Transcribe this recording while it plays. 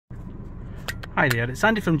Hi there, it's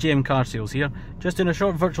Andy from JM Car Sales here, just doing a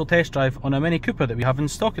short virtual test drive on a Mini Cooper that we have in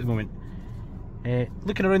stock at the moment.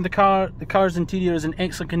 Looking around the car's interior is in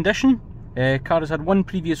excellent condition. Car has had one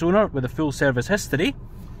previous owner with a full service history.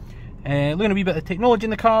 Looking at a wee bit of technology in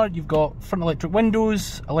the car, you've got front electric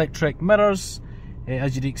windows, electric mirrors,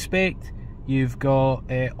 as you'd expect. You've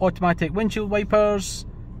got automatic windshield wipers,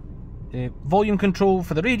 volume control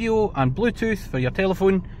for the radio and Bluetooth for your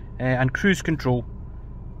telephone, and cruise control.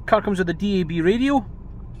 Car comes with a DAB radio.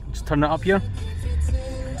 Just turn it up here,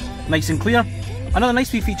 nice and clear. Another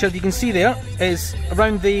nice wee feature that you can see there is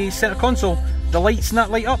around the centre console, the lights and that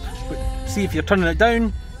light up. See, if you're turning it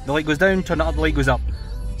down, the light goes down, turn it up, the light goes up.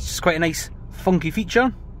 It's just quite a nice funky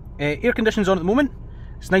feature. Air conditioning's on at the moment.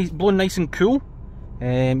 It's nice, blowing nice and cool.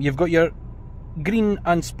 You've got your green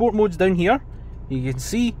and sport modes down here. You can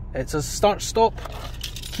see it's a start stop,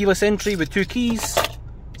 keyless entry with 2 keys,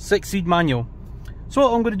 6-speed manual. So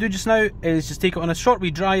what I'm going to do just now is just take it on a short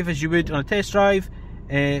wee drive as you would on a test drive,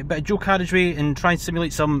 a bit of dual carriageway, and try and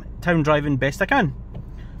simulate some town driving best I can.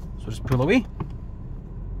 So just pull away.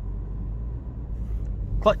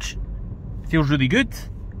 Clutch feels really good.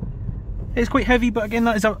 It's quite heavy, but again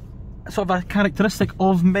that is a sort of a characteristic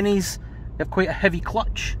of Minis. They have quite a heavy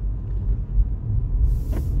clutch.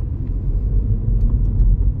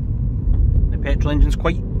 The petrol engine's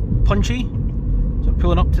quite punchy, so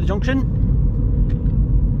pulling up to the junction.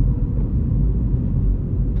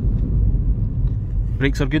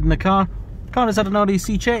 Brakes are good in the car. Car has had an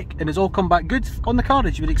RAC check and it's all come back good on the car,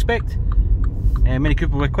 as you would expect. Mini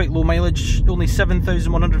Cooper with quite low mileage, only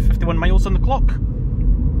 7,151 miles on the clock.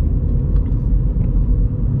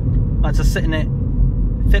 That's us sitting at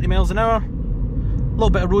 30 miles an hour. A little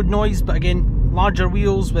bit of road noise, but again, larger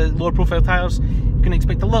wheels with lower profile tyres, you can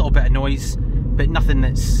expect a little bit of noise, but nothing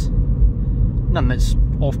that's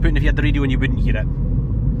off-putting. If you had the radio and you wouldn't hear it.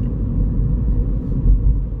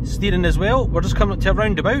 Steering as well, we're just coming up to a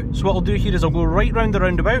roundabout, so what I'll do here is I'll go right round the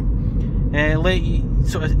roundabout, let you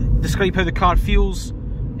sort of describe how the car feels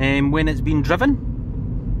when it's being driven.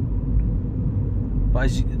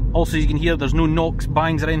 But also as you can hear, there's no knocks,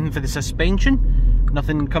 bangs or anything for the suspension,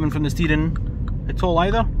 nothing coming from the steering at all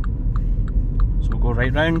either. So we'll go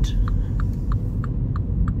right round,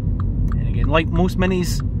 and again, like most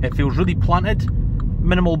Minis, it feels really planted,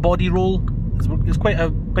 minimal body roll. It's quite a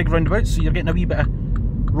big roundabout, so you're getting a wee bit of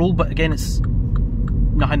roll, but again it's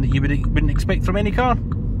nothing that you wouldn't expect from any car.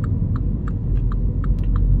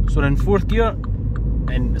 So we're in 4th gear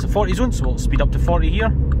and it's a 40 zone, so we'll speed up to 40 here.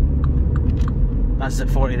 That's at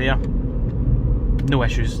 40 there. No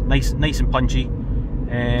issues, nice and punchy.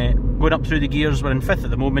 Going up through the gears, we're in 5th at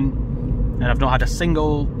the moment, and I've not had a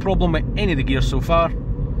single problem with any of the gears so far.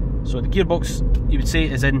 So the gearbox, you would say,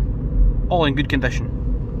 is all in good condition.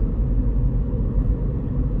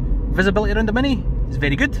 Visibility around the Mini is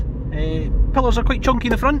very good. Pillars are quite chunky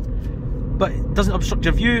in the front, but it doesn't obstruct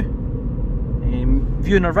your view.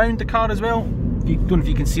 Viewing around the car as well, don't know if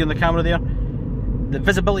you can see on the camera there, the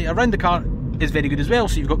visibility around the car is very good as well,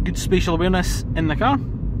 so you've got good spatial awareness in the car.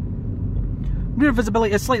 Rear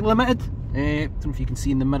visibility is slightly limited. Don't know if you can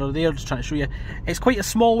see in the mirror there, just trying to show you. It's quite a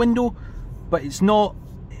small window, but it's not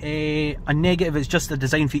a negative, it's just a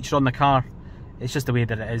design feature on the car. It's just the way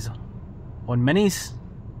that it is on Minis,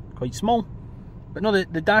 quite small. But no,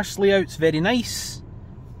 the dash layout's very nice.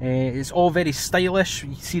 It's all very stylish.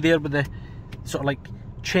 You see there with the sort of like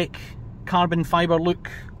check carbon fibre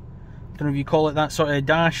look. Don't know if you call it that sort of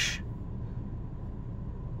dash.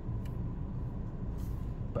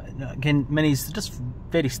 But again, Minis are just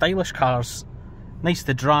very stylish cars. Nice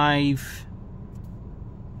to drive.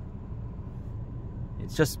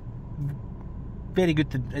 It's just very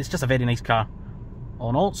good it's just a very nice car all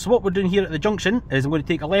in all. So what we're doing here at the junction is I'm going to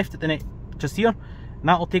take a left at the net just here, and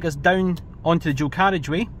that will take us down onto the dual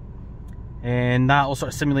carriageway, and that will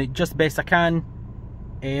sort of simulate just the best I can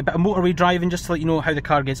a bit of motorway driving, just to let you know how the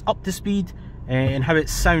car gets up to speed and how it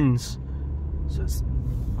sounds. So let's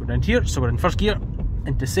go down here. So we're in 1st gear,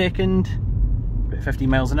 into 2nd, about 50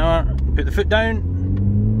 miles an hour, put the foot down,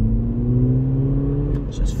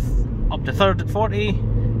 so it's up to 3rd at 40,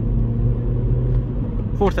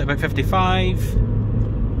 4th at about 55,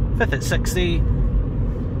 5th at 60.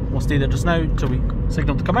 We'll stay there just now until we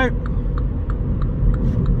signal to come out.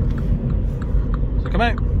 So come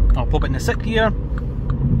out, I'll pop it in the 6th gear,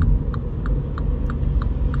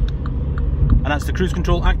 and that's the cruise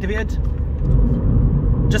control activated.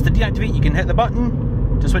 Just to deactivate, you can hit the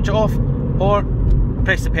button to switch it off, or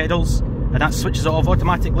press the pedals and that switches it off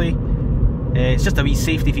automatically. It's just a wee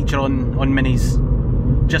safety feature on Minis,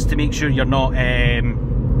 just to make sure you're not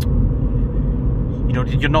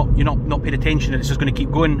you know, you're not paying attention and it's just going to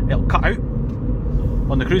keep going, it'll cut out.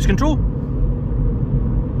 on the cruise control.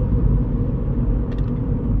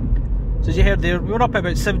 So as you heard there, we were up at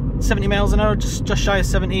about 70 miles an hour, just shy of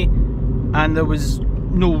 70, and there was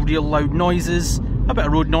no real loud noises. A bit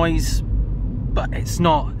of road noise, but it's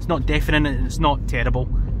not deafening and it's not terrible.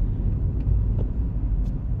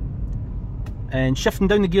 And shifting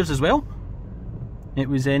down the gears as well, it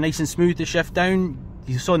was nice and smooth to shift down.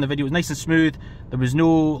 You saw in the video, it was nice and smooth. There was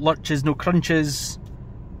no lurches, no crunches.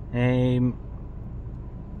 Yeah,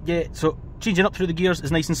 so changing up through the gears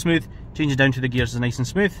is nice and smooth. Changing down to the gears is nice and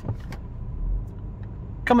smooth.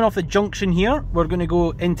 Coming off the junction here, we're going to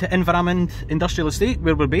go into Inveramond Industrial Estate,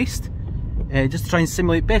 where we're based. Just to try and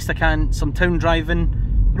simulate best I can some town driving.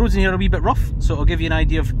 The roads in here are a wee bit rough, so it'll give you an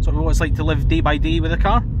idea of sort of what it's like to live day by day with a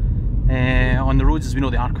car. On the roads, as we know,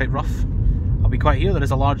 they are quite rough. I'll be quiet here, there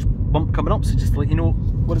is a large bump coming up, so just to let you know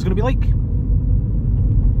what it's going to be like.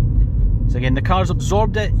 So again, the car's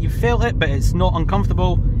absorbed it, you felt it, but it's not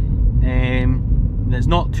uncomfortable. It's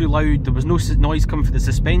not too loud, there was no noise coming from the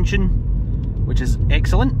suspension, which is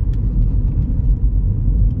excellent.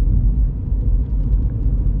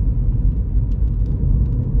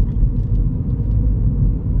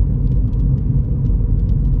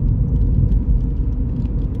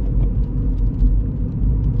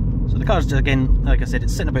 So the car's just, again, like I said,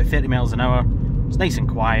 it's sitting about 30 miles an hour. It's nice and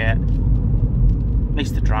quiet,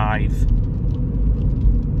 nice to drive.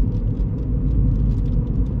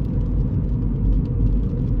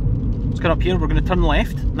 Up here, we're going to turn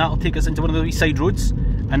left, and that'll take us into one of the wee side roads,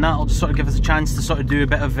 and that'll just sort of give us a chance to sort of do a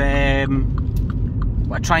bit of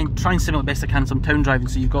try and simulate best I can some town driving.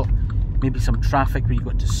 So you've got maybe some traffic where you've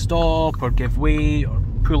got to stop or give way or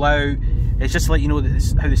pull out. It's just to let you know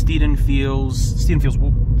that how the steering feels. The steering feels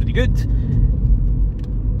pretty good.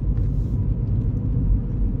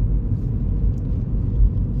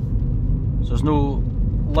 So there's no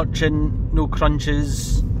lurching, no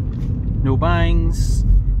crunches, no bangs.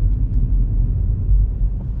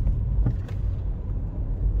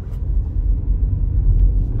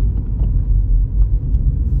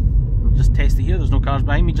 Test it here, there's no cars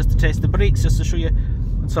behind me, just to test the brakes, just to show you.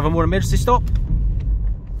 Let's have a more emergency stop. So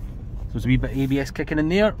there's a wee bit of ABS kicking in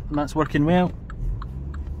there, and that's working well.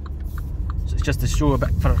 So it's just to show a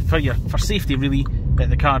bit for safety really, that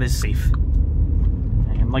the car is safe.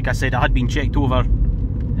 And like I said, it had been checked over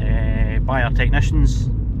by our technicians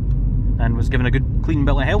and was given a good clean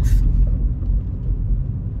bill of health.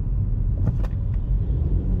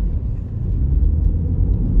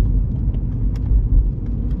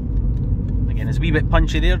 It's a wee bit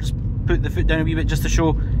punchy there, just put the foot down a wee bit just to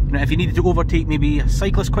show, you know, if you needed to overtake maybe a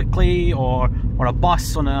cyclist quickly or a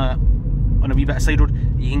bus on a wee bit of side road,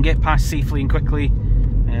 you can get past safely and quickly.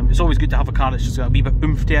 It's always good to have a car that's just got a wee bit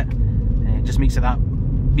oomph to it. It just makes it that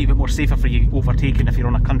wee bit more safer for you overtaking if you're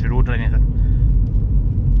on a country road or anything.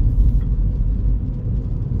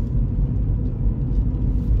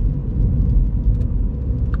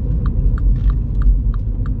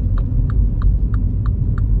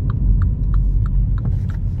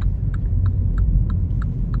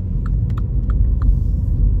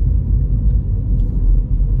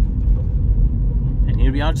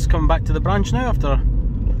 We are just coming back to the branch now after a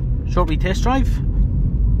short wee test drive.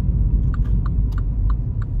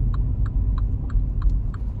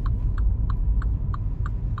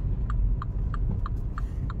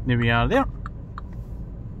 There we are there.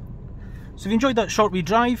 So if you enjoyed that short wee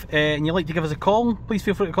drive and you'd like to give us a call, please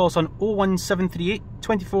feel free to call us on 01738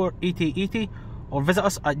 24 80 80 or visit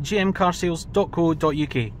us at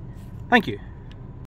gmcarsales.co.uk. Thank you.